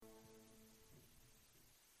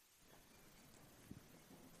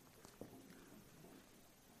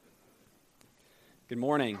Good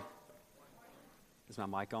morning. Is my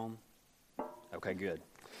mic on? Okay, good.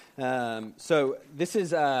 So this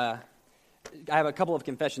is, I have a couple of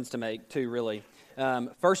confessions to make too, really.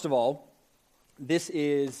 First of all, this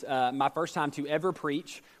is my first time to ever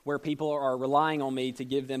preach where people are relying on me to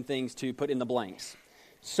give them things to put in the blanks.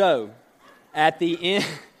 So, at the end,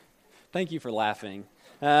 thank you for laughing.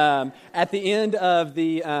 At the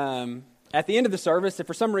end of the service, if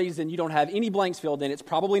for some reason you don't have any blanks filled in, it's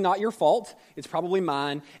probably not your fault. It's probably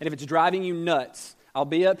mine. And if it's driving you nuts, I'll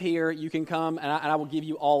be up here. You can come, and I will give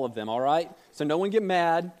you all of them, all right? So no one get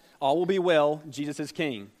mad. All will be well. Jesus is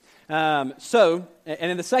King. And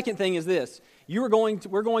then the second thing is this. We're going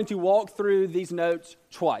to walk through these notes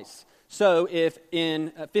twice. So if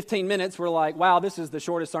in 15 minutes we're like, wow, this is the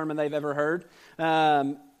shortest sermon they've ever heard,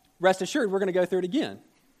 rest assured we're going to go through it again.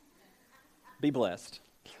 Be blessed.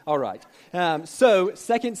 All right. So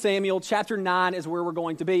 2 Samuel chapter 9 is where we're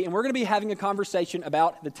going to be, and we're going to be having a conversation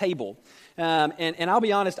about the table. And I'll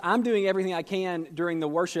be honest, I'm doing everything I can during the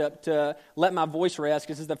worship to let my voice rest,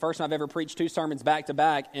 because this is the first time I've ever preached 2 sermons back to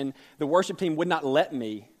back, and the worship team would not let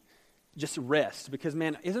me just rest, because,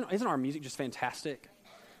 man, isn't our music just fantastic?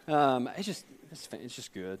 It's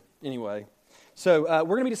just good. Anyway. So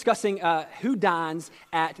we're going to be discussing who dines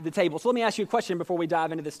at the table. So let me ask you a question before we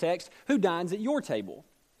dive into this text. Who dines at your table?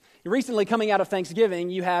 Recently, coming out of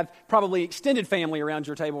Thanksgiving, you have probably extended family around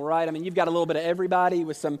your table, right? I mean, you've got a little bit of everybody,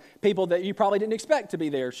 with some people that you probably didn't expect to be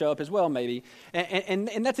there show up as well, maybe.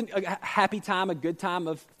 And that's a happy time, a good time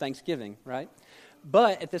of Thanksgiving, right?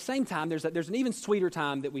 But at the same time, there's an even sweeter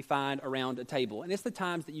time that we find around a table. And it's the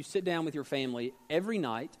times that you sit down with your family every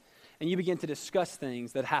night and you begin to discuss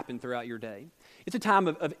things that happen throughout your day. It's a time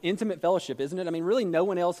of intimate fellowship, isn't it? I mean, really, no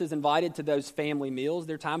one else is invited to those family meals.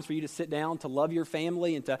 There are times for you to sit down, to love your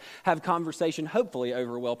family, and to have conversation, hopefully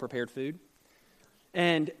over well-prepared food.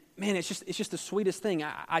 And, man, it's just the sweetest thing.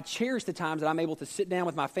 I cherish the times that I'm able to sit down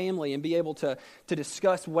with my family and be able to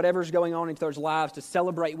discuss whatever's going on in their lives, to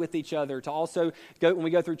celebrate with each other, to also, when we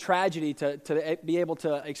go through tragedy, to be able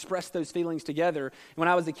to express those feelings together. When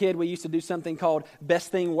I was a kid, we used to do something called best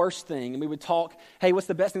thing, worst thing. And we would talk, hey, what's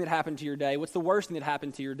the best thing that happened to your day? What's the worst thing that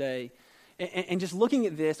happened to your day? And just looking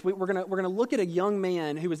at this, we're gonna look at a young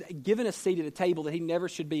man who was given a seat at a table that he never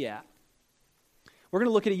should be at. We're going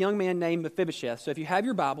to look at a young man named Mephibosheth. So if you have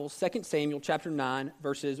your Bibles, 2 Samuel chapter 9,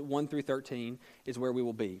 verses 1 through 13 is where we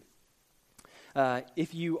will be.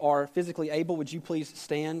 If you are physically able, would you please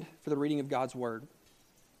stand for the reading of God's Word?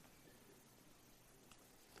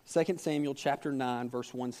 2 Samuel chapter 9,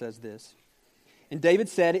 verse 1 says this. And David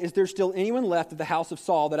said, "Is there still anyone left of the house of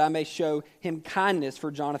Saul that I may show him kindness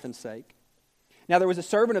for Jonathan's sake?" Now there was a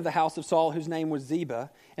servant of the house of Saul whose name was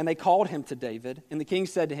Ziba, and they called him to David. And the king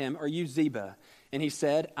said to him, "Are you Ziba?" And he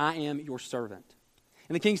said, "I am your servant."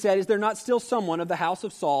 And the king said, "Is there not still someone of the house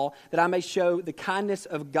of Saul that I may show the kindness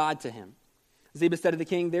of God to him?" Ziba said to the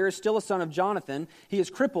king, "There is still a son of Jonathan. He is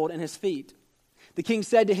crippled in his feet." The king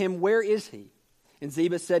said to him, "Where is he?" And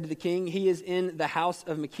Ziba said to the king, "He is in the house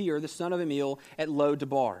of Machir, the son of Amiel, at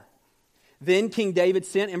Lo-debar." Then King David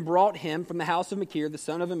sent and brought him from the house of Machir, the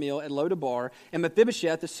son of Amiel, at Lo-debar. And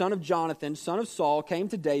Mephibosheth, the son of Jonathan, son of Saul, came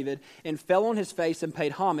to David and fell on his face and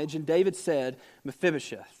paid homage. And David said,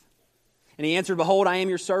 "Mephibosheth." And he answered, "Behold, I am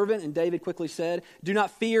your servant." And David quickly said, "Do not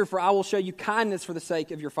fear, for I will show you kindness for the sake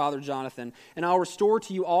of your father Jonathan. And I will restore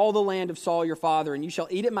to you all the land of Saul your father, and you shall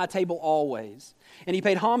eat at my table always." And he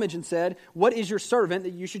paid homage and said, "What is your servant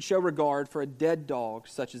that you should show regard for a dead dog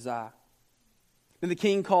such as I?" Then the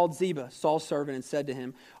king called Ziba, Saul's servant, and said to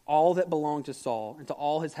him, "All that belonged to Saul and to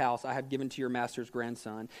all his house I have given to your master's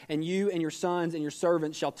grandson. And you and your sons and your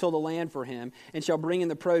servants shall till the land for him, and shall bring in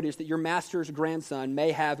the produce, that your master's grandson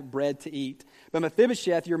may have bread to eat. But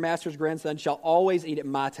Mephibosheth, your master's grandson, shall always eat at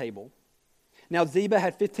my table." Now Ziba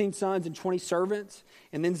had 15 sons and 20 servants.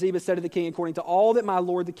 And then Ziba said to the king, "According to all that my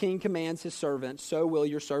lord the king commands his servant, so will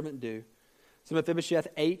your servant do." So Mephibosheth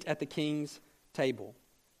ate at the king's table,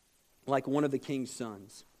 like one of the king's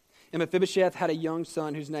sons. And Mephibosheth had a young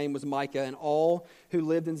son whose name was Micah, and all who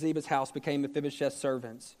lived in Ziba's house became Mephibosheth's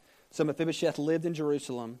servants. So Mephibosheth lived in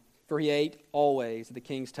Jerusalem, for he ate always at the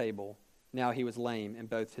king's table. Now he was lame in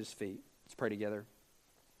both his feet. Let's pray together.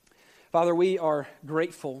 Father, we are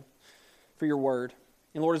grateful for your word.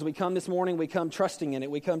 And Lord, as we come this morning, we come trusting in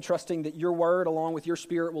it. We come trusting that your word, along with your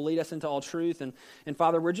spirit, will lead us into all truth. And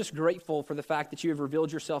Father, we're just grateful for the fact that you have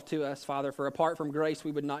revealed yourself to us, Father, for apart from grace,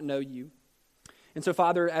 we would not know you. And so,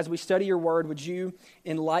 Father, as we study your word, would you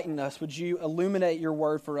enlighten us? Would you illuminate your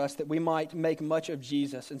word for us, that we might make much of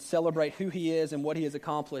Jesus and celebrate who he is and what he has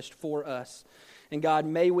accomplished for us? And God,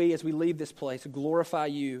 may we, as we leave this place, glorify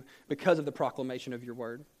you because of the proclamation of your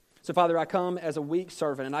word. So, Father, I come as a weak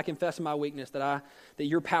servant, and I confess my weakness that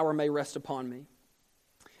your power may rest upon me.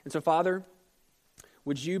 And so, Father,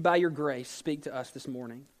 would you, by your grace, speak to us this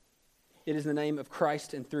morning? It is in the name of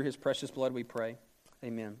Christ and through his precious blood we pray.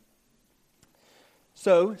 Amen.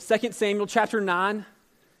 So, 2 Samuel chapter 9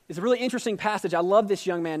 is a really interesting passage. I love this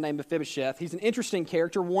young man named Mephibosheth. He's an interesting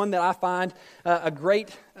character, one that I find a great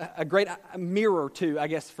mirror to, I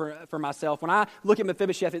guess, for myself. When I look at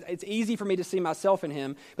Mephibosheth, it's easy for me to see myself in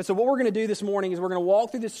him. But so what we're going to do this morning is we're going to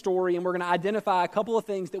walk through this story, and we're going to identify a couple of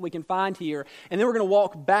things that we can find here, and then we're going to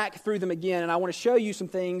walk back through them again, and I want to show you some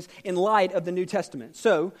things in light of the New Testament.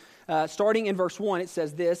 So, starting in verse 1, it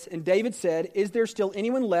says this, "And David said, 'Is there still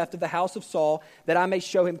anyone left of the house of Saul that I may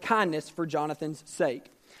show him kindness for Jonathan's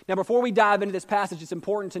sake?'" Now, before we dive into this passage, it's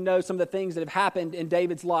important to know some of the things that have happened in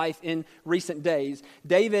David's life in recent days.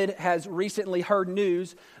 David has recently heard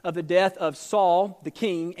news of the death of Saul, the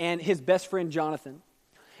king, and his best friend Jonathan.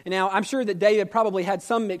 And now, I'm sure that David probably had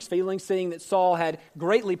some mixed feelings, seeing that Saul had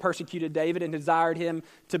greatly persecuted David and desired him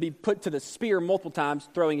to be put to the spear multiple times,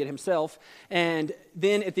 throwing it himself. And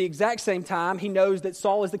then at the exact same time, he knows that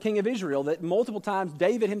Saul is the king of Israel, that multiple times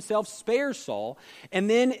David himself spares Saul. And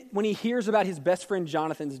then when he hears about his best friend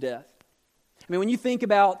Jonathan's death. I mean, when you think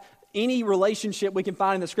about any relationship we can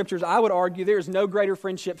find in the scriptures, I would argue there is no greater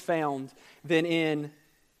friendship found than in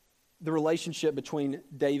the relationship between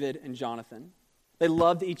David and Jonathan. They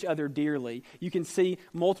loved each other dearly. You can see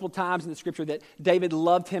multiple times in the scripture that David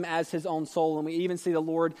loved him as his own soul, and we even see the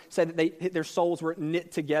Lord say that their souls were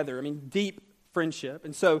knit together. I mean, deep friendship.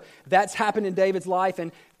 And so that's happened in David's life,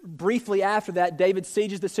 and briefly after that, David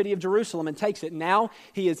sieges the city of Jerusalem and takes it. Now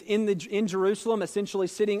he is in Jerusalem, essentially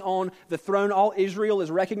sitting on the throne. All Israel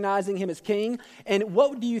is recognizing him as king. And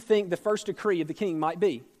what do you think the first decree of the king might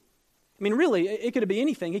be? I mean, really, it could be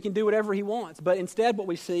anything. He can do whatever he wants. But instead, what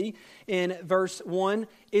we see in verse 1,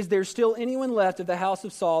 "Is there still anyone left of the house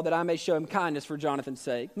of Saul that I may show him kindness for Jonathan's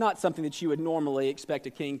sake?" Not something that you would normally expect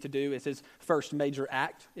a king to do as his first major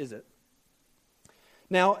act, is it?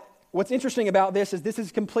 Now, what's interesting about this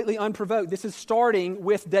is completely unprovoked. This is starting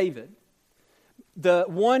with David. The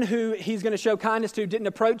one who he's going to show kindness to didn't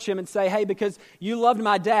approach him and say, "Hey, because you loved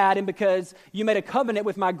my dad and because you made a covenant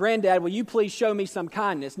with my granddad, will you please show me some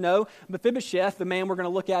kindness?" No, Mephibosheth, the man we're going to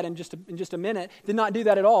look at in just a minute, did not do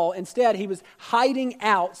that at all. Instead, he was hiding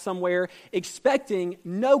out somewhere, expecting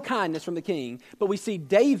no kindness from the king. But we see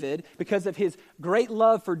David, because of his great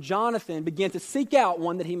love for Jonathan, begin to seek out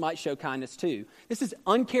one that he might show kindness to. This is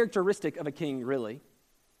uncharacteristic of a king, really.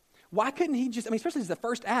 Why couldn't he just, especially as the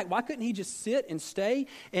first act, why couldn't he just sit and stay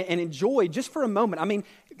and enjoy just for a moment? I mean,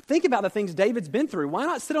 think about the things David's been through. Why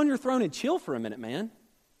not sit on your throne and chill for a minute, man?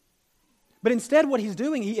 But instead, what he's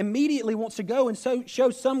doing, he immediately wants to go and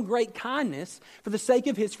show some great kindness for the sake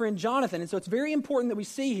of his friend Jonathan. And so it's very important that we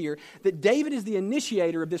see here that David is the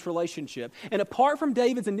initiator of this relationship. And apart from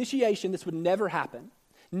David's initiation, this would never happen.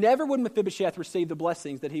 Never would Mephibosheth receive the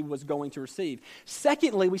blessings that he was going to receive.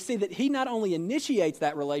 Secondly, we see that he not only initiates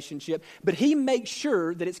that relationship, but he makes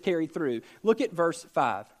sure that it's carried through. Look at verse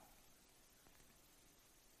 5.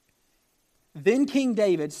 "Then King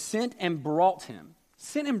David sent and brought him."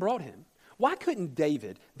 Sent and brought him. Why couldn't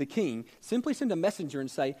David, the king, simply send a messenger and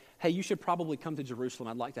say, "Hey, you should probably come to Jerusalem.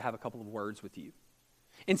 I'd like to have a couple of words with you"?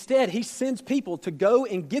 Instead, he sends people to go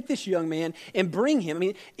and get this young man and bring him.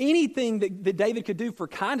 Anything that David could do for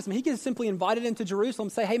kindness, he could have simply invited him to Jerusalem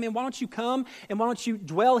and say, "Hey, man, why don't you come and why don't you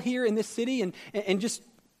dwell here in this city and just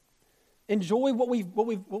enjoy what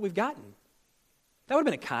we've gotten?" That would have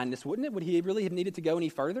been a kindness, wouldn't it? Would he really have needed to go any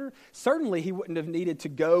further? Certainly, he wouldn't have needed to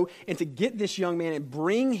go and to get this young man and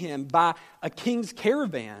bring him by a king's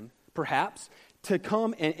caravan, perhaps, to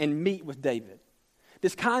come and meet with David.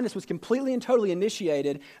 This kindness was completely and totally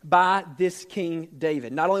initiated by this King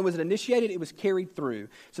David. Not only was it initiated, it was carried through.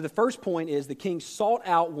 So the first point is the king sought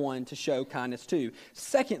out one to show kindness to.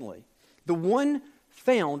 Secondly, the one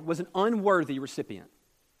found was an unworthy recipient.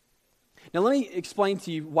 Now let me explain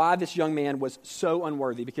to you why this young man was so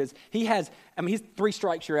unworthy, because he's 3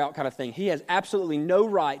 strikes you're out kind of thing. He has absolutely no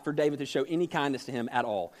right for David to show any kindness to him at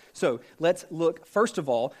all. So let's look first of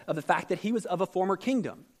all of the fact that he was of a former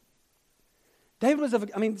kingdom. David was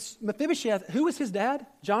Mephibosheth, who was his dad?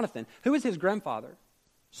 Jonathan. Who was his grandfather?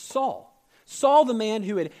 Saul. Saul, the man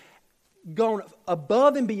who had gone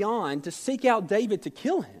above and beyond to seek out David to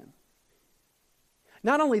kill him.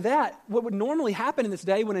 Not only that, what would normally happen in this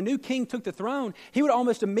day when a new king took the throne, he would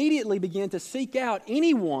almost immediately begin to seek out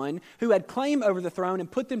anyone who had claim over the throne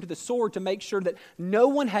and put them to the sword to make sure that no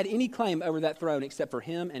one had any claim over that throne except for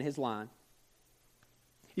him and his line.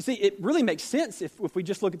 You see, it really makes sense if we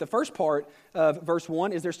just look at the first part of verse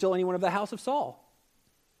 1, "Is there still anyone of the house of Saul?"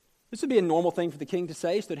 This would be a normal thing for the king to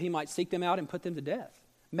say so that he might seek them out and put them to death.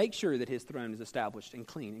 Make sure that his throne is established and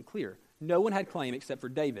clean and clear. No one had claim except for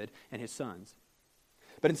David and his sons.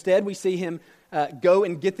 But instead, we see him go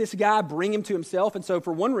and get this guy, bring him to himself. And so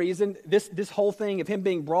for one reason, this whole thing of him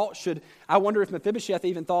being brought I wonder if Mephibosheth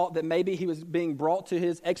even thought that maybe he was being brought to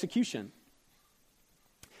his execution.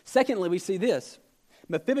 Secondly, we see this.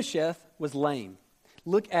 Mephibosheth was lame.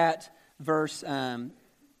 Look at verse 3.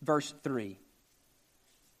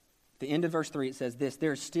 At the end of verse 3, it says this,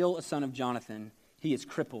 there is still a son of Jonathan. He is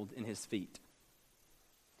crippled in his feet.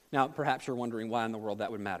 Now, perhaps you're wondering why in the world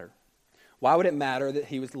that would matter. Why would it matter that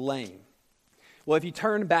he was lame? Well, if you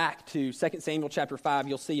turn back to 2 Samuel chapter 5,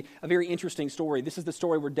 you'll see a very interesting story. This is the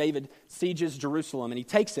story where David sieges Jerusalem, and he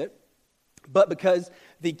takes it. But because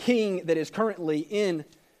the king that is currently in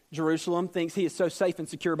Jerusalem thinks he is so safe and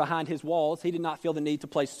secure behind his walls, he did not feel the need to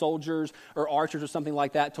place soldiers or archers or something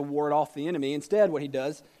like that to ward off the enemy. Instead, what he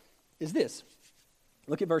does is this.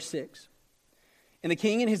 Look at verse 6. And the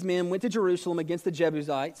king and his men went to Jerusalem against the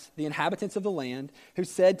Jebusites, the inhabitants of the land, who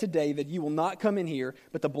said to David, you will not come in here,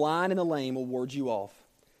 but the blind and the lame will ward you off,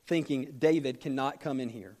 thinking David cannot come in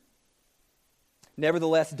here.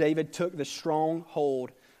 Nevertheless, David took the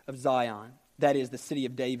stronghold of Zion, that is, the city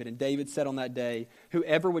of David. And David said on that day,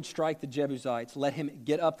 whoever would strike the Jebusites, let him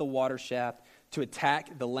get up the water shaft to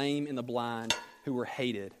attack the lame and the blind who were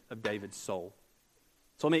hated of David's soul.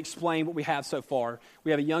 So let me explain what we have so far.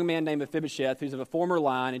 We have a young man named Mephibosheth who's of a former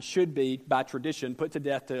line and should be, by tradition, put to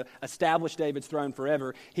death to establish David's throne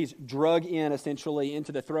forever. He's drug in, essentially,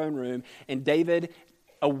 into the throne room. And David,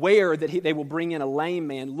 aware that they will bring in a lame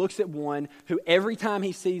man, looks at one who every time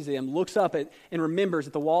he sees him, looks up at and remembers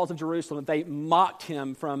at the walls of Jerusalem, they mocked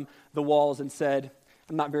him from the walls and said,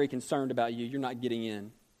 I'm not very concerned about you. You're not getting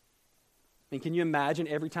in. And can you imagine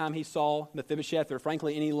every time he saw Mephibosheth, or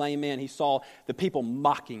frankly any lame man, he saw the people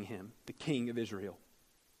mocking him, the king of Israel.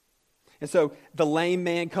 And so the lame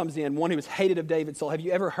man comes in, one who was hated of David's soul. Have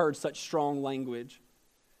you ever heard such strong language?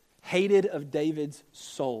 Hated of David's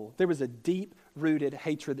soul. There was a deep-rooted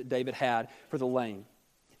hatred that David had for the lame.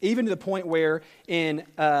 Even to the point where in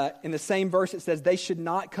the same verse it says, they should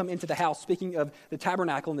not come into the house, speaking of the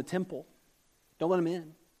tabernacle and the temple. Don't let them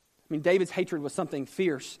in. I mean, David's hatred was something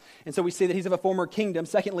fierce. And so we see that he's of a former kingdom.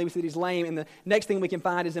 Secondly, we see that he's lame. And the next thing we can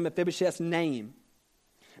find is in Mephibosheth's name.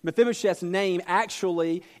 Mephibosheth's name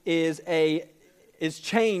actually is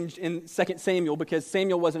changed in 2 Samuel because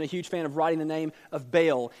Samuel wasn't a huge fan of writing the name of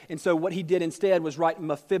Baal. And so what he did instead was write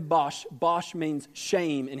Mephibosh. Bosh means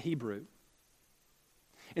shame in Hebrew.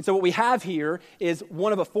 And so what we have here is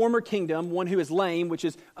one of a former kingdom, one who is lame, which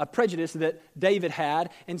is a prejudice that David had,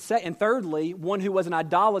 and thirdly, one who was an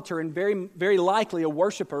idolater and very, very likely a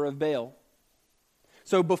worshiper of Baal.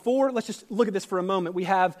 So let's just look at this for a moment. We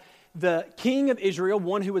have the king of Israel,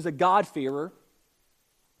 one who is a God-fearer,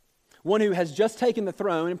 one who has just taken the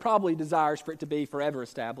throne and probably desires for it to be forever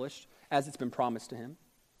established, as it's been promised to him.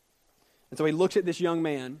 And so he looks at this young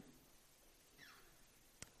man,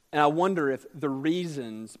 and I wonder if the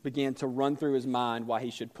reasons began to run through his mind why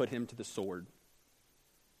he should put him to the sword.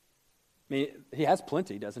 I mean, he has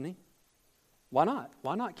plenty, doesn't he? Why not?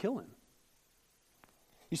 Why not kill him?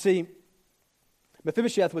 You see,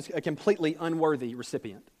 Mephibosheth was a completely unworthy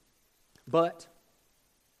recipient. But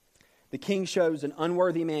the king shows an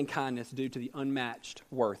unworthy man kindness due to the unmatched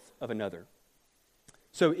worth of another.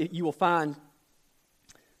 So you will find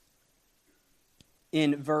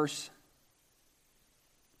in verse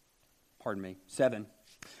 7.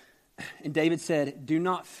 And David said, do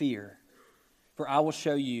not fear, for I will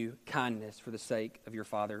show you kindness for the sake of your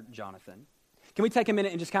father Jonathan. Can we take a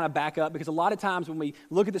minute and just kind of back up? Because a lot of times when we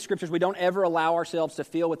look at the scriptures, we don't ever allow ourselves to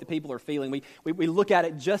feel what the people are feeling. We look at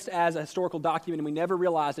it just as a historical document and we never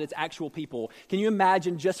realize that it's actual people. Can you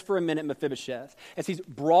imagine just for a minute Mephibosheth as he's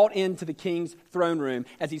brought into the king's throne room,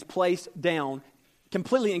 as he's placed down,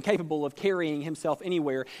 completely incapable of carrying himself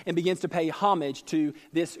anywhere, and begins to pay homage to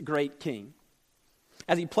this great king.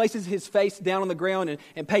 As he places his face down on the ground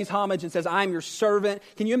and pays homage and says, I am your servant.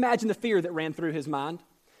 Can you imagine the fear that ran through his mind?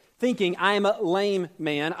 Thinking, I am a lame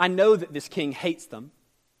man. I know that this king hates them.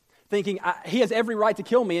 Thinking, he has every right to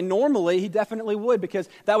kill me. And normally, he definitely would, because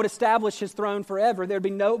that would establish his throne forever. There'd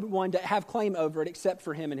be no one to have claim over it except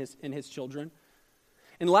for him and his children.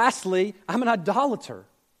 And lastly, I'm an idolater.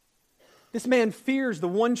 This man fears the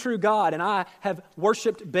one true God, and I have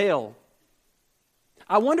worshipped Baal.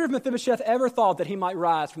 I wonder if Mephibosheth ever thought that he might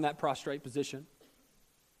rise from that prostrate position.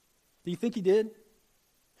 Do you think he did?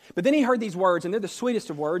 But then he heard these words, and they're the sweetest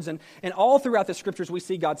of words, and all throughout the scriptures we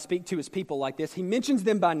see God speak to his people like this. He mentions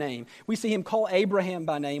them by name. We see him call Abraham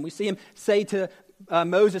by name. We see him say to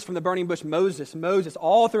Moses from the burning bush, Moses.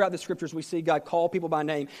 All throughout the scriptures we see God call people by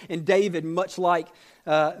name. And David, much like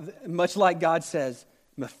God says,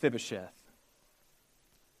 Mephibosheth.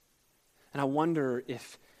 And I wonder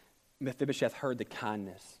if Mephibosheth heard the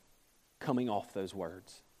kindness coming off those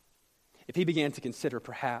words. If he began to consider,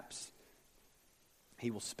 perhaps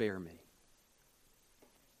he will spare me.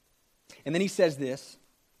 And then he says this.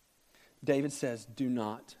 David says, do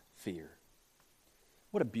not fear.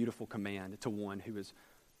 What a beautiful command to one who is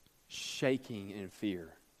shaking in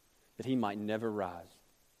fear that he might never rise.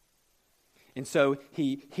 And so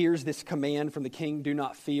he hears this command from the king, do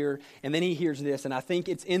not fear. And then he hears this, and I think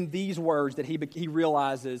it's in these words that he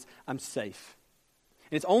realizes, I'm safe.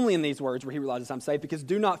 And it's only in these words where he realizes I'm safe, because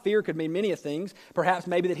do not fear could mean many things. Perhaps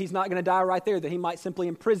maybe that he's not going to die right there, that he might simply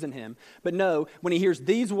imprison him. But no, when he hears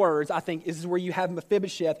these words, I think this is where you have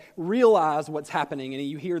Mephibosheth realize what's happening. And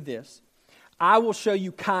you hear this: I will show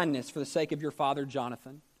you kindness for the sake of your father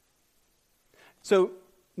Jonathan. So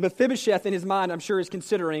Mephibosheth in his mind, I'm sure, is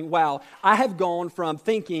considering, wow, I have gone from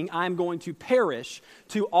thinking I'm going to perish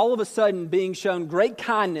to all of a sudden being shown great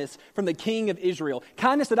kindness from the king of Israel.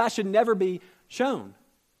 Kindness that I should never be shown.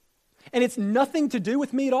 And it's nothing to do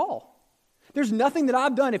with me at all. There's nothing that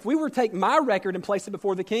I've done. If we were to take my record and place it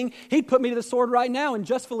before the king, he'd put me to the sword right now, and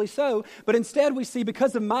justly so. But instead we see,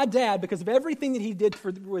 because of my dad, because of everything that he did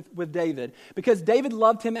with David, because David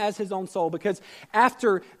loved him as his own soul, because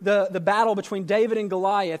after the battle between David and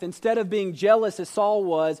Goliath, instead of being jealous as Saul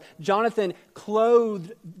was, Jonathan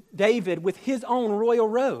clothed David with his own royal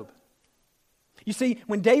robe. You see,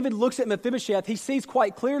 when David looks at Mephibosheth, he sees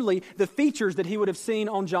quite clearly the features that he would have seen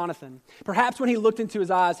on Jonathan. Perhaps when he looked into his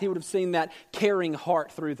eyes, he would have seen that caring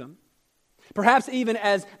heart through them. Perhaps even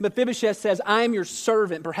as Mephibosheth says, I am your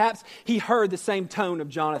servant, perhaps he heard the same tone of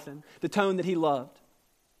Jonathan, the tone that he loved.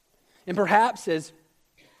 And perhaps as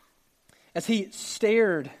he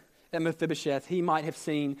stared at Mephibosheth, he might have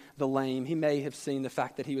seen the lame. He may have seen the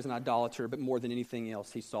fact that he was an idolater, but more than anything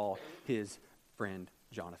else, he saw his friend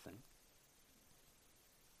Jonathan.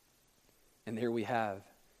 And there we have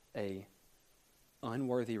a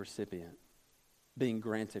unworthy recipient being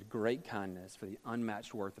granted great kindness for the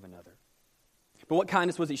unmatched worth of another. But what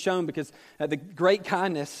kindness was he shown? Because the great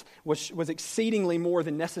kindness was exceedingly more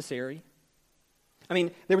than necessary. I mean,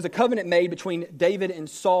 there was a covenant made between David and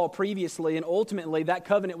Saul previously, and ultimately that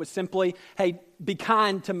covenant was simply, hey, be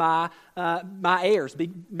kind to my heirs.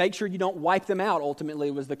 Make sure you don't wipe them out, ultimately,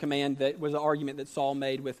 was the command that was the argument that Saul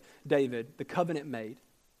made with David, the covenant made.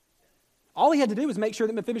 All he had to do was make sure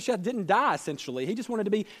that Mephibosheth didn't die, essentially. He just wanted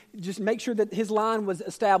to make sure that his line was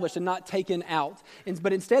established and not taken out.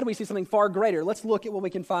 But instead, we see something far greater. Let's look at what we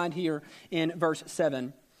can find here in verse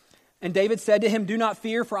 7. And David said to him, do not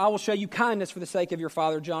fear, for I will show you kindness for the sake of your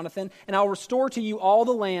father Jonathan, and I will restore to you all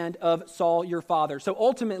the land of Saul your father. So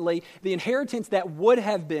ultimately, the inheritance that would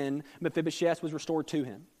have been Mephibosheth was restored to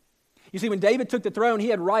him. You see, when David took the throne, he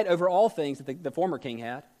had right over all things that the former king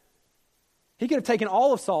had. He could have taken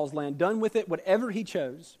all of Saul's land, done with it whatever he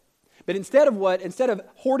chose. But instead of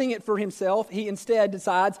hoarding it for himself, he instead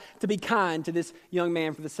decides to be kind to this young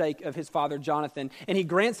man for the sake of his father Jonathan. And he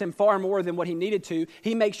grants him far more than what he needed to.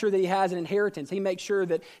 He makes sure that he has an inheritance. He makes sure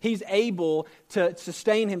that he's able to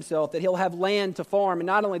sustain himself, that he'll have land to farm. And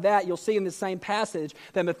not only that, you'll see in the same passage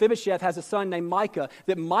that Mephibosheth has a son named Micah,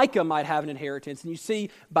 that Micah might have an inheritance. And you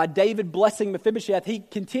see, by David blessing Mephibosheth, he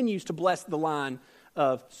continues to bless the line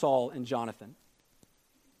of Saul and Jonathan.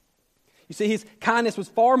 You see, his kindness was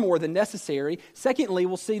far more than necessary. Secondly,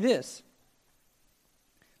 we'll see this.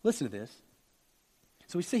 Listen to this.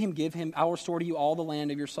 So we see him give him, I will restore to you all the land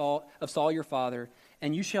of Saul your father,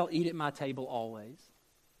 and you shall eat at my table always.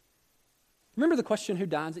 Remember the question, who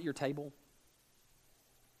dines at your table?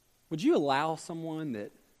 Would you allow someone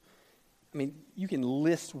you can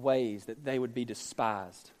list ways that they would be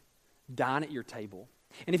despised, dine at your table?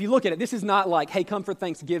 And if you look at it, this is not like, hey, come for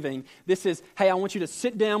Thanksgiving. This is, hey, I want you to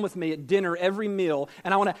sit down with me at dinner every meal,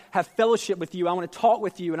 and I want to have fellowship with you. I want to talk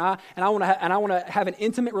with you, and I want to have an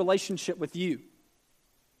intimate relationship with you.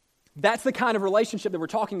 That's the kind of relationship that we're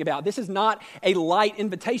talking about. This is not a light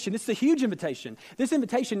invitation. This is a huge invitation. This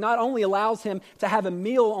invitation not only allows him to have a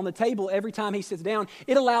meal on the table every time he sits down,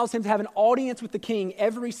 it allows him to have an audience with the king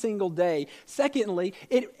every single day. Secondly,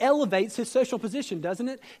 it elevates his social position, doesn't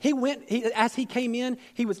it? As he came in,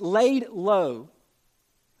 he was laid low.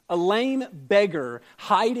 A lame beggar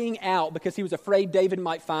hiding out because he was afraid David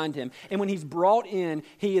might find him. And when he's brought in,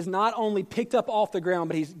 he is not only picked up off the ground,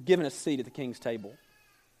 but he's given a seat at the king's table.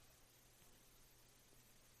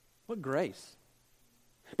 What grace.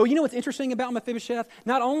 But you know what's interesting about Mephibosheth?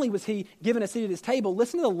 Not only was he given a seat at his table,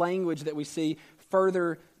 listen to the language that we see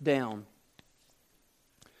further down.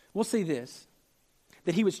 we'll see this,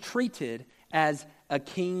 that he was treated as a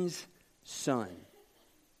king's son.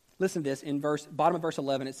 Listen to this. In bottom of verse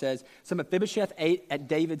 11, it says, "So Mephibosheth ate at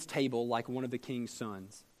David's table like one of the king's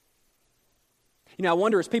sons." You know, I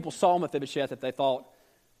wonder as people saw Mephibosheth if they thought,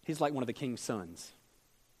 he's like one of the king's sons.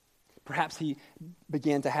 Perhaps he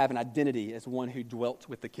began to have an identity as one who dwelt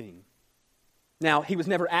with the king. Now, he was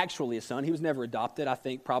never actually a son. He was never adopted, I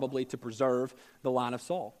think, probably to preserve the line of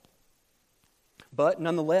Saul. But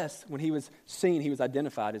nonetheless, when he was seen, he was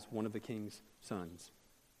identified as one of the king's sons.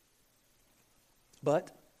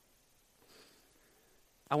 But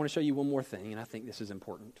I want to show you one more thing, and I think this is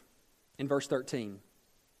important. In verse 13,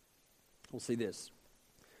 we'll see this.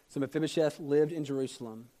 "So Mephibosheth lived in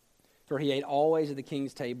Jerusalem, for he ate always at the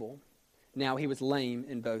king's table. Now he was lame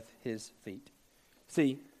in both his feet."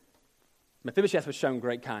 See, Mephibosheth was shown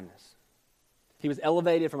great kindness. He was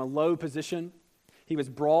elevated from a low position. He was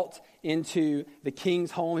brought into the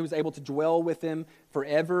king's home. He was able to dwell with him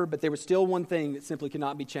forever, but there was still one thing that simply could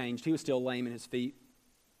not be changed. He was still lame in his feet.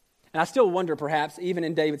 And I still wonder, perhaps, even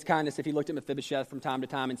in David's kindness, if he looked at Mephibosheth from time to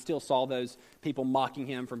time and still saw those people mocking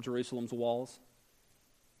him from Jerusalem's walls.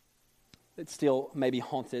 It still maybe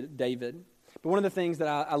haunted David. But one of the things that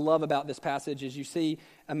I love about this passage is you see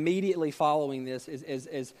immediately following this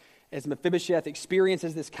as Mephibosheth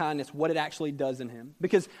experiences this kindness, what it actually does in him.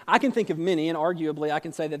 Because I can think of many, and arguably I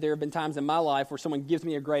can say that there have been times in my life where someone gives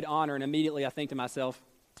me a great honor, and immediately I think to myself,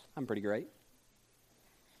 I'm pretty great.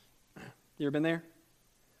 You ever been there?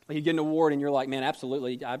 Like you get an award and you're like, man,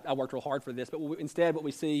 absolutely, I worked real hard for this. But instead what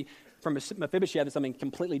we see from Mephibosheth is something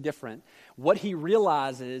completely different. What he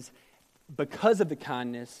realizes because of the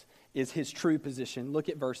kindness is his true position. Look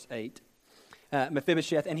at verse 8.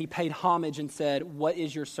 Mephibosheth, "And he paid homage and said, 'What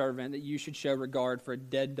is your servant that you should show regard for a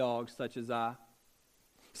dead dog such as I?'"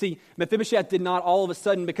 See, Mephibosheth did not all of a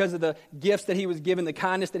sudden, because of the gifts that he was given, the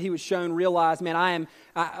kindness that he was shown, realize, man,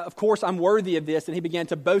 of course I'm worthy of this, and he began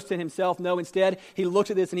to boast in himself. No, instead, he looks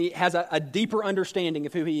at this and he has a deeper understanding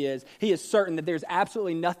of who he is. He is certain that there's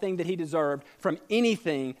absolutely nothing that he deserved from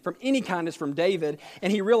anything, from any kindness from David,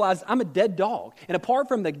 and he realized, I'm a dead dog. And apart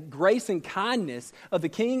from the grace and kindness of the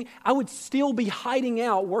king, I would still be hiding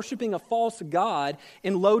out, worshiping a false god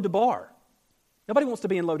in Lodabar. Nobody wants to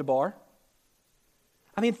be in Lodabar.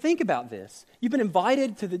 I mean, think about this. You've been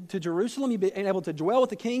invited to Jerusalem. You've been able to dwell with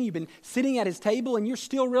the king. You've been sitting at his table, and you're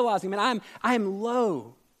still realizing, man, I am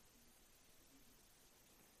low.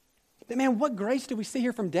 But man, what grace do we see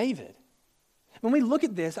here from David? When we look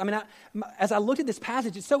at this, as I look at this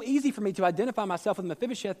passage, it's so easy for me to identify myself with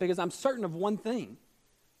Mephibosheth because I'm certain of one thing.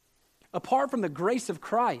 Apart from the grace of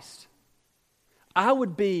Christ, I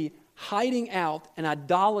would be hiding out an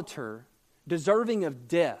idolater deserving of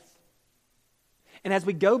death. And as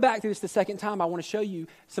we go back through this the second time, I want to show you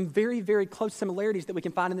some very, very close similarities that we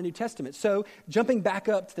can find in the New Testament. So, jumping back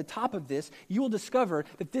up to the top of this, you will discover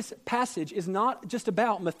that this passage is not just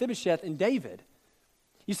about Mephibosheth and David.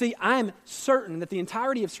 You see, I'm certain that the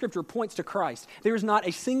entirety of Scripture points to Christ. There is not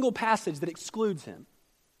a single passage that excludes him.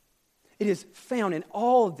 It is found in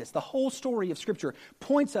all of this. The whole story of Scripture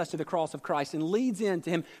points us to the cross of Christ and leads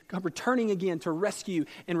into him returning again to rescue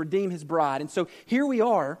and redeem his bride. And so here we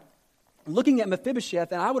are, looking at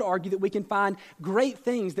Mephibosheth, and I would argue that we can find great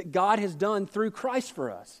things that God has done through Christ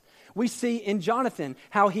for us. We see in Jonathan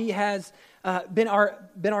how he has been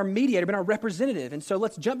our mediator, been our representative. And so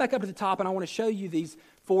let's jump back up to the top, and I want to show you these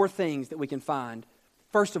 4 things that we can find.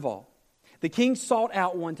 First of all, the king sought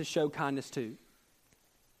out one to show kindness to.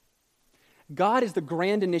 God is the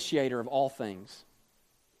grand initiator of all things.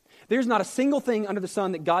 There's not a single thing under the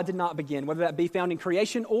sun that God did not begin, whether that be found in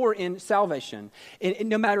creation or in salvation. And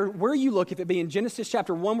no matter where you look, if it be in Genesis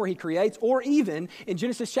chapter 1 where he creates, or even in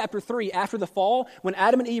Genesis chapter 3 after the fall, when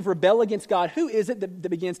Adam and Eve rebel against God, who is it that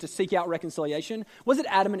begins to seek out reconciliation? Was it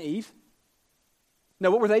Adam and Eve? No,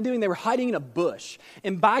 what were they doing? They were hiding in a bush.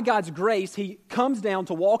 And by God's grace, he comes down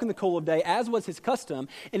to walk in the cool of day, as was his custom,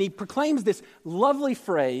 and he proclaims this lovely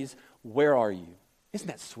phrase, "Where are you?" Isn't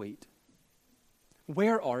that sweet?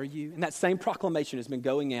 Where are you? And that same proclamation has been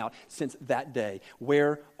going out since that day.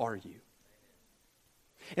 Where are you?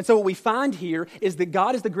 And so what we find here is that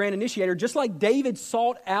God is the grand initiator. Just like David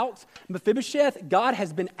sought out Mephibosheth, God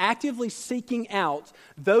has been actively seeking out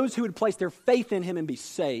those who would place their faith in him and be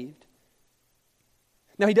saved.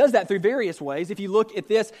 Now, he does that through various ways. If you look at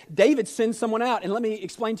this, David sends someone out. And let me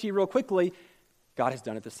explain to you real quickly, God has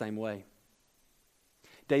done it the same way.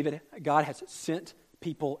 God has sent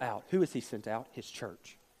people out. Who has he sent out? His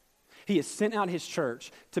church. He has sent out his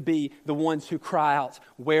church to be the ones who cry out,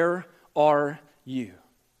 "Where are you?"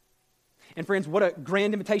 And friends, what a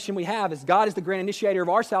grand invitation we have is God is the grand initiator of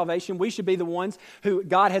our salvation. We should be the ones who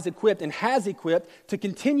God has equipped and has equipped to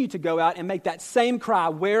continue to go out and make that same cry,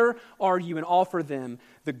 where are you? And offer them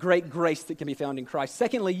the great grace that can be found in Christ.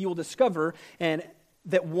 Secondly, you will discover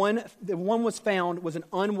that one was found was an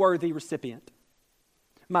unworthy recipient.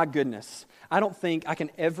 My goodness, I don't think I can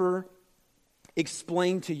ever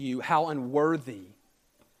explain to you how unworthy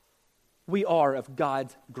we are of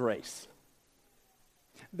God's grace.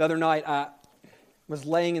 The other night, I was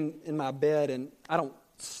laying in my bed, and I don't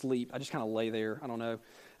sleep. I just kind of lay there. I don't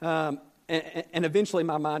know. And eventually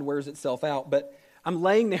my mind wears itself out. But I'm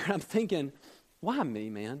laying there, and I'm thinking, why me,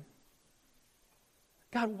 man?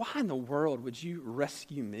 God, why in the world would you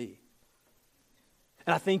rescue me?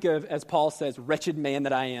 And I think of, as Paul says, wretched man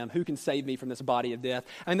that I am, who can save me from this body of death?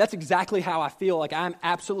 I mean, that's exactly how I feel, like I'm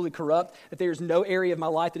absolutely corrupt, that there's no area of my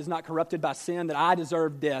life that is not corrupted by sin, that I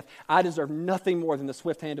deserve death. I deserve nothing more than the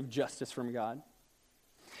swift hand of justice from God.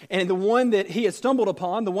 And the one that he has stumbled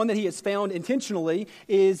upon, the one that he has found intentionally,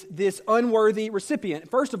 is this unworthy recipient.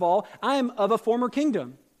 First of all, I am of a former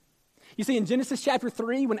kingdom. You see, in Genesis chapter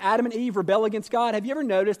 3, when Adam and Eve rebel against God, have you ever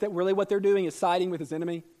noticed that really what they're doing is siding with his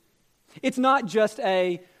enemy? It's not just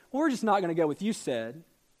we're just not going to go with you said.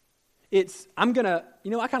 It's, I kind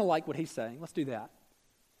of like what he's saying. Let's do that.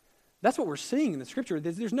 That's what we're seeing in the scripture.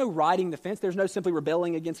 There's no riding the fence. There's no simply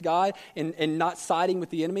rebelling against God and not siding with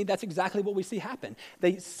the enemy. That's exactly what we see happen.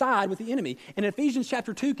 They side with the enemy. And Ephesians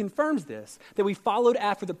chapter 2 confirms this, that we followed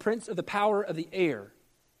after the prince of the power of the air.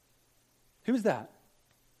 Who is that?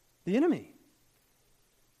 The enemy.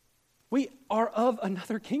 We are of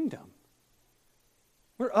another kingdom.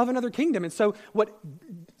 We're of another kingdom. And so what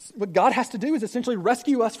God has to do is essentially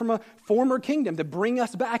rescue us from a former kingdom to bring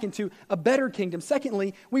us back into a better kingdom.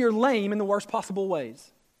 Secondly, we are lame in the worst possible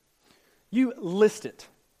ways. You list it.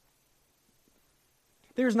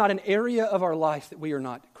 There's not an area of our life that we are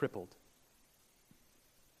not crippled.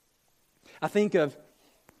 I think of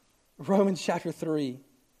Romans chapter 3.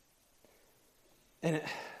 And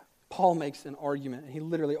Paul makes an argument. And he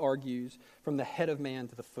literally argues from the head of man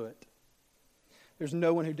to the foot. There's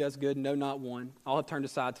no one who does good, no, not one. All have turned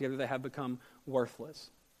aside together, they have become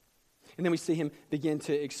worthless. And then we see him begin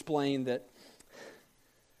to explain that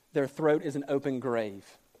their throat is an open grave.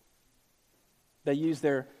 They use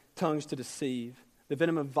their tongues to deceive. The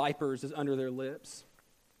venom of vipers is under their lips.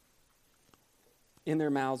 In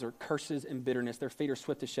their mouths are curses and bitterness. Their feet are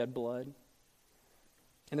swift to shed blood.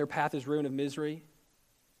 And their path is ruin of misery.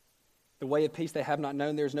 The way of peace they have not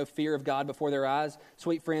known. There is no fear of God before their eyes.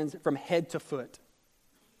 Sweet friends, from head to foot.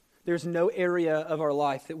 There's no area of our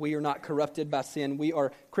life that we are not corrupted by sin. We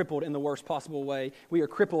are crippled in the worst possible way. We are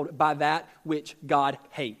crippled by that which God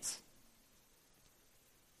hates.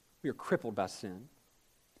 We are crippled by sin.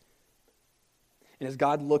 And as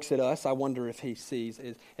God looks at us, I wonder if he sees,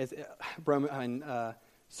 as in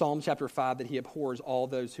Psalm chapter 5, that he abhors all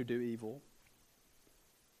those who do evil.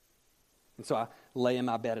 And so I lay in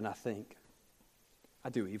my bed and I think, I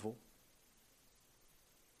do evil.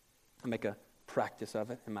 I make a practice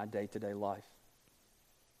of it in my day-to-day life.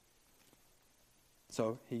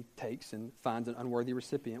 So he takes and finds an unworthy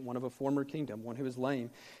recipient, one of a former kingdom, one who is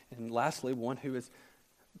lame, and lastly, one who is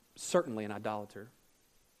certainly an idolater.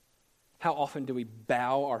 How often do we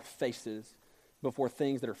bow our faces before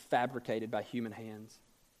things that are fabricated by human hands,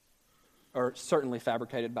 or certainly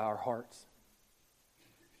fabricated by our hearts?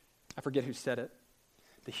 I forget who said it.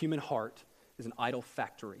 The human heart is an idol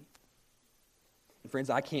factory. And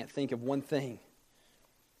friends, I can't think of one thing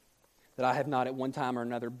that I have not at one time or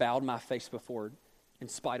another bowed my face before in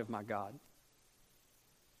spite of my God.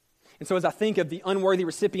 And so as I think of the unworthy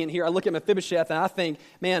recipient here, I look at Mephibosheth and I think,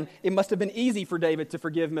 man, it must have been easy for David to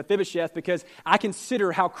forgive Mephibosheth because I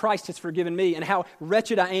consider how Christ has forgiven me and how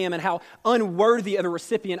wretched I am and how unworthy of a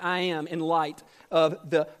recipient I am in light of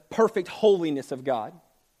the perfect holiness of God.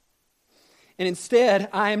 And instead,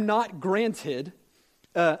 I am not granted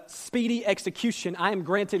speedy execution. I am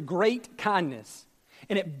granted great kindness.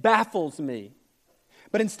 And it baffles me.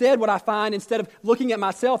 But instead, what I find, instead of looking at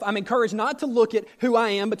myself, I'm encouraged not to look at who I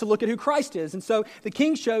am, but to look at who Christ is. And so the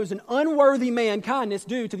king shows an unworthy man kindness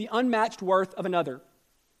due to the unmatched worth of another.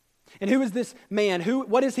 And who is this man?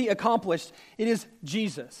 What has he accomplished? It is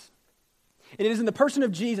Jesus. And it is in the person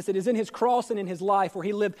of Jesus, it is in his cross and in his life where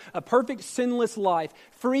he lived a perfect sinless life,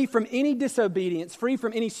 free from any disobedience, free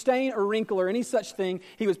from any stain or wrinkle or any such thing.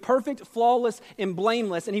 He was perfect, flawless, and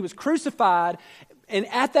blameless, and he was crucified. And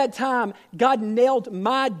at that time, God nailed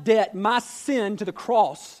my debt, my sin to the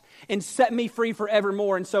cross and set me free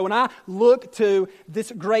forevermore. And so when I look to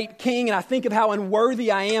this great king and I think of how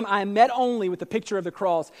unworthy I am met only with the picture of the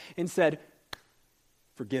cross and said,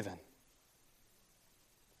 forgiven.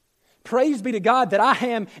 praise be to God that I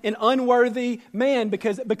am an unworthy man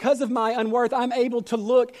because of my unworth, I'm able to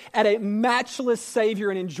look at a matchless Savior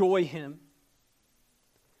and enjoy Him.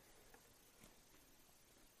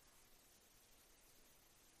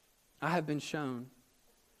 I have been shown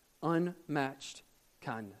unmatched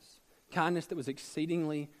kindness. Kindness that was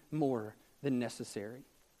exceedingly more than necessary.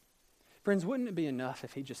 Friends, wouldn't it be enough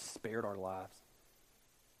if He just spared our lives?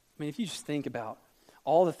 I mean, if you just think about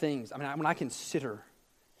all the things, when I consider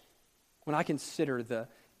the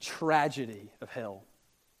tragedy of hell,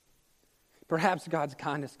 perhaps God's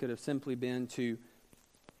kindness could have simply been to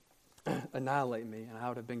annihilate me, and I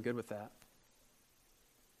would have been good with that.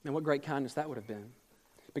 And what great kindness that would have been.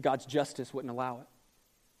 But God's justice wouldn't allow it.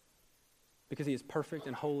 Because He is perfect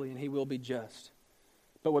and holy and He will be just.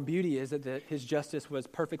 But what beauty is that His justice was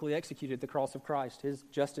perfectly executed at the cross of Christ. His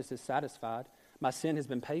justice is satisfied. My sin has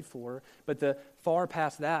been paid for. But the far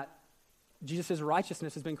past that, Jesus'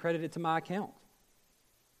 righteousness has been credited to my account.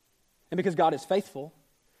 And because God is faithful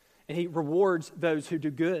and He rewards those who do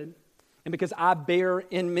good, and because I bear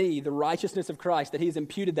in me the righteousness of Christ, that He has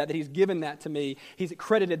imputed that He's given that to me, He's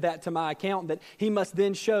credited that to my account, that He must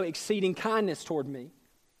then show exceeding kindness toward me.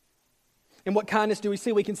 And what kindness do we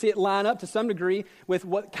see? We can see it line up to some degree with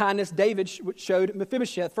what kindness David showed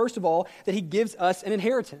Mephibosheth. First of all, that he gives us an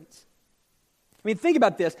inheritance. I mean, think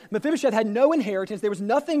about this. Mephibosheth had no inheritance. There was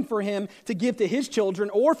nothing for him to give to his children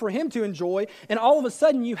or for him to enjoy. And all of a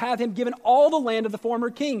sudden, you have him given all the land of the former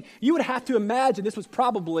king. You would have to imagine this was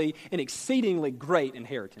probably an exceedingly great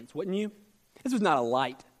inheritance, wouldn't you? This was not a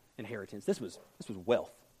light inheritance. This was wealth.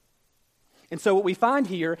 And so what we find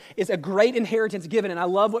here is a great inheritance given. And I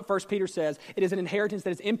love what 1 Peter says. It is an inheritance that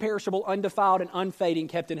is imperishable, undefiled, and unfading,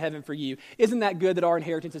 kept in heaven for you. Isn't that good that our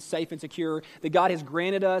inheritance is safe and secure? That God has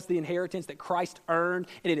granted us the inheritance that Christ earned,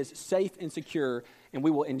 and it is safe and secure, and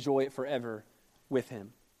we will enjoy it forever with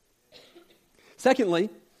Him. Secondly,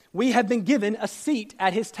 we have been given a seat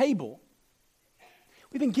at His table.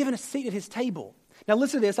 We've been given a seat at His table. Now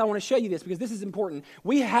listen to this. I want to show you this because this is important.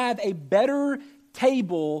 We have a better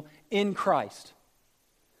table in Christ.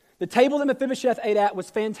 The table that Mephibosheth ate at was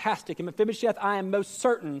fantastic, and Mephibosheth, I am most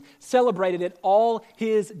certain, celebrated it all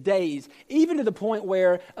his days, even to the point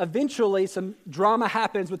where eventually some drama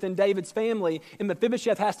happens within David's family, and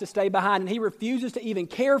Mephibosheth has to stay behind, and he refuses to even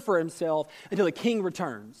care for himself until the king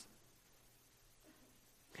returns.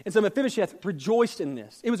 And so Mephibosheth rejoiced in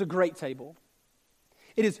this. It was a great table.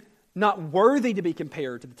 It is not worthy to be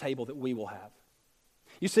compared to the table that we will have.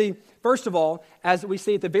 You see, first of all, as we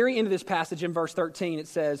see at the very end of this passage in verse 13, it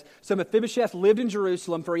says, "So Mephibosheth lived in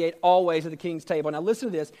Jerusalem, for he ate always at the king's table." Now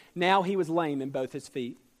listen to this. Now he was lame in both his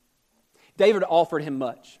feet. David offered him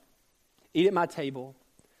much. Eat at my table.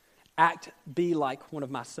 Be like one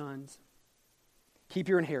of my sons. Keep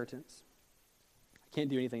your inheritance. I can't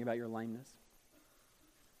do anything about your lameness.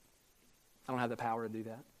 I don't have the power to do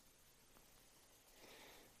that.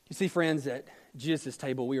 You see, friends, at Jesus'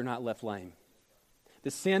 table, we are not left lame. The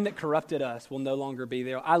sin that corrupted us will no longer be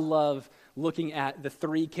there. I love looking at the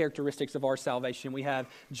three characteristics of our salvation. We have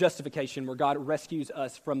justification, where God rescues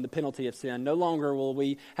us from the penalty of sin. No longer will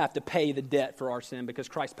we have to pay the debt for our sin because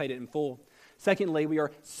Christ paid it in full. Secondly, we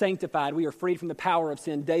are sanctified. We are freed from the power of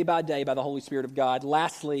sin day by day by the Holy Spirit of God.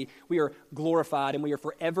 Lastly, we are glorified and we are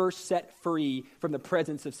forever set free from the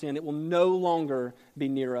presence of sin. It will no longer be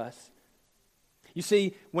near us. You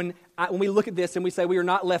see, when we look at this and we say we are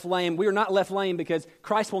not left lame because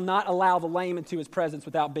Christ will not allow the lame into His presence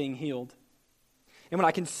without being healed. And when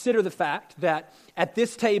I consider the fact that at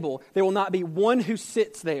this table there will not be one who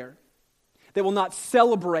sits there that will not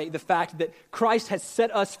celebrate the fact that Christ has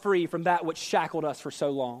set us free from that which shackled us for so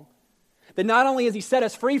long. That not only has He set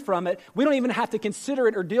us free from it, we don't even have to consider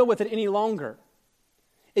it or deal with it any longer.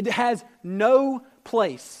 It has no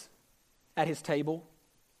place at His table.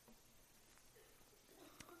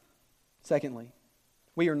 Secondly,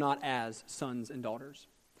 we are not as sons and daughters.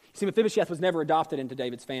 See, Mephibosheth was never adopted into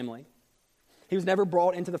David's family. He was never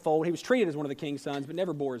brought into the fold. He was treated as one of the king's sons, but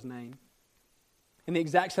never bore his name. In the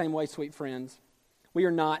exact same way, sweet friends, we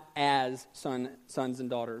are not as sons and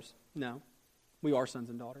daughters. No, we are sons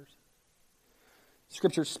and daughters.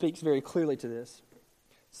 Scripture speaks very clearly to this.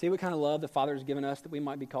 See what kind of love the Father has given us that we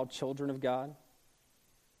might be called children of God?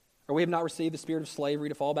 Or we have not received the spirit of slavery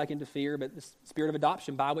to fall back into fear, but the spirit of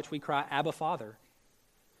adoption by which we cry, Abba, Father.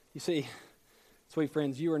 You see, sweet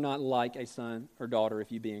friends, you are not like a son or daughter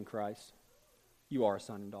if you be in Christ. You are a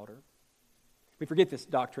son and daughter. We forget this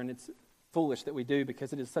doctrine. It's foolish that we do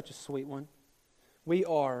because it is such a sweet one. We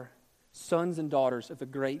are sons and daughters of the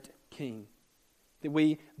great King, that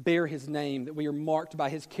we bear His name, that we are marked by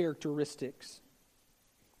His characteristics.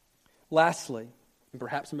 Lastly, and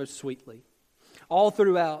perhaps most sweetly. All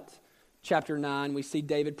throughout chapter 9, we see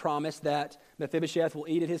David promise that Mephibosheth will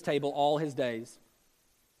eat at his table all his days.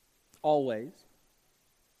 Always.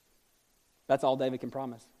 That's all David can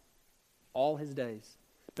promise. All his days.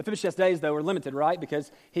 Mephibosheth's days, though, are limited, right?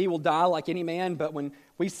 Because he will die like any man, but when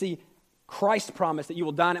we see Christ promise that you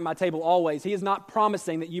will dine at my table always, he is not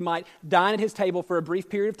promising that you might dine at his table for a brief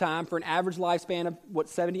period of time, for an average lifespan of,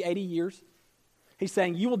 70, 80 years. He's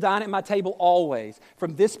saying, you will dine at my table always.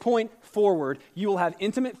 From this point forward, you will have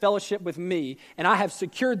intimate fellowship with me, and I have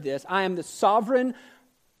secured this. I am the sovereign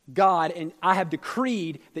God, and I have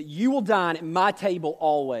decreed that you will dine at my table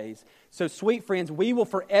always. So, sweet friends, we will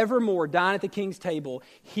forevermore dine at the King's table,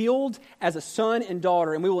 healed as a son and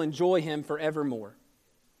daughter, and we will enjoy him forevermore.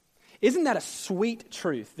 Isn't that a sweet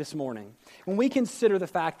truth this morning? When we consider the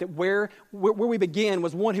fact that where we began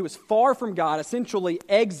was one who was far from God, essentially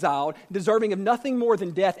exiled, deserving of nothing more than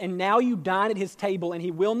death, and now you dine at his table and he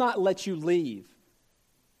will not let you leave.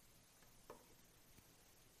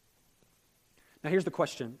 Now here's the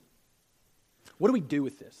question. What do we do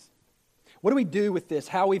with this? What do we do with this?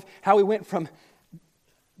 How we went from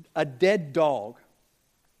a dead dog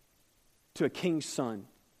to a king's son?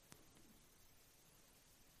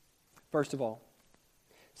 First of all,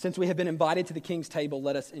 since we have been invited to the King's table,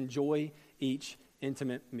 let us enjoy each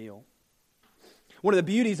intimate meal. One of the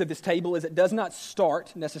beauties of this table is it does not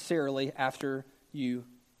start necessarily after you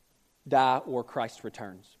die or Christ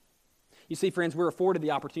returns. You see, friends, we're afforded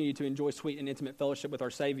the opportunity to enjoy sweet and intimate fellowship with our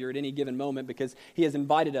Savior at any given moment because he has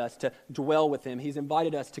invited us to dwell with him. He's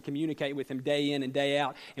invited us to communicate with him day in and day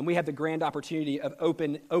out. And we have the grand opportunity of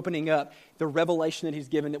opening up the revelation that he's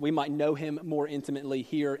given that we might know him more intimately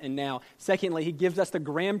here and now. Secondly, he gives us the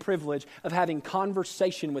grand privilege of having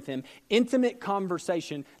conversation with him, intimate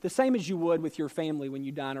conversation, the same as you would with your family when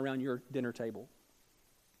you dine around your dinner table.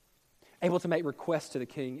 Able to make requests to the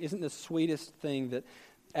King. Isn't the sweetest thing that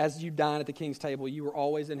as you dine at the King's table, you are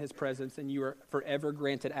always in his presence and you are forever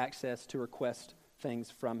granted access to request things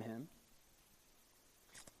from him.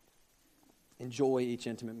 Enjoy each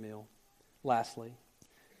intimate meal. Lastly,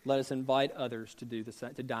 let us invite others to do the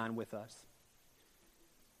same, to dine with us.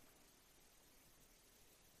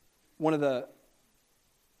 One of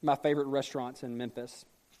my favorite restaurants in Memphis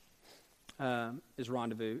is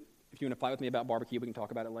Rendezvous. If you want to fight with me about barbecue, we can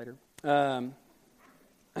talk about it later.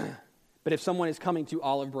 But if someone is coming to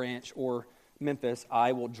Olive Branch or Memphis,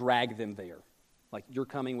 I will drag them there. Like, you're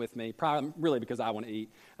coming with me, probably really because I want to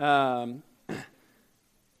eat. But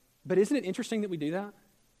isn't it interesting that we do that?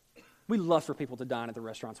 We love for people to dine at the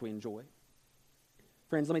restaurants we enjoy.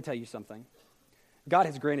 Friends, let me tell you something. God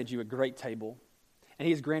has granted you a great table, and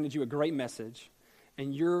he has granted you a great message,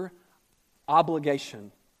 and your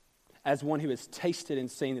obligation as one who has tasted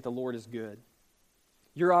and seen that the Lord is good,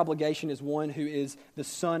 your obligation as one who is the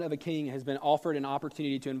son of a king and has been offered an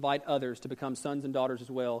opportunity to invite others to become sons and daughters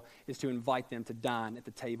as well, is to invite them to dine at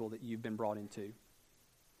the table that you've been brought into.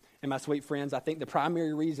 And my sweet friends, I think the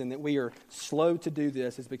primary reason that we are slow to do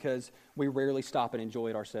this is because we rarely stop and enjoy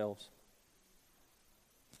it ourselves.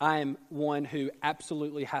 I am one who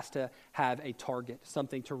absolutely has to have a target,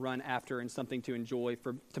 something to run after and something to enjoy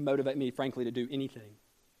to motivate me, frankly, to do anything.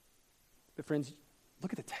 But friends,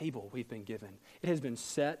 look at the table we've been given. It has been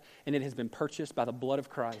set and it has been purchased by the blood of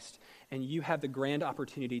Christ. And you have the grand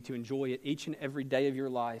opportunity to enjoy it each and every day of your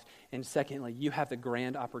life. And secondly, you have the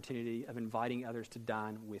grand opportunity of inviting others to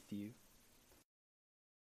dine with you.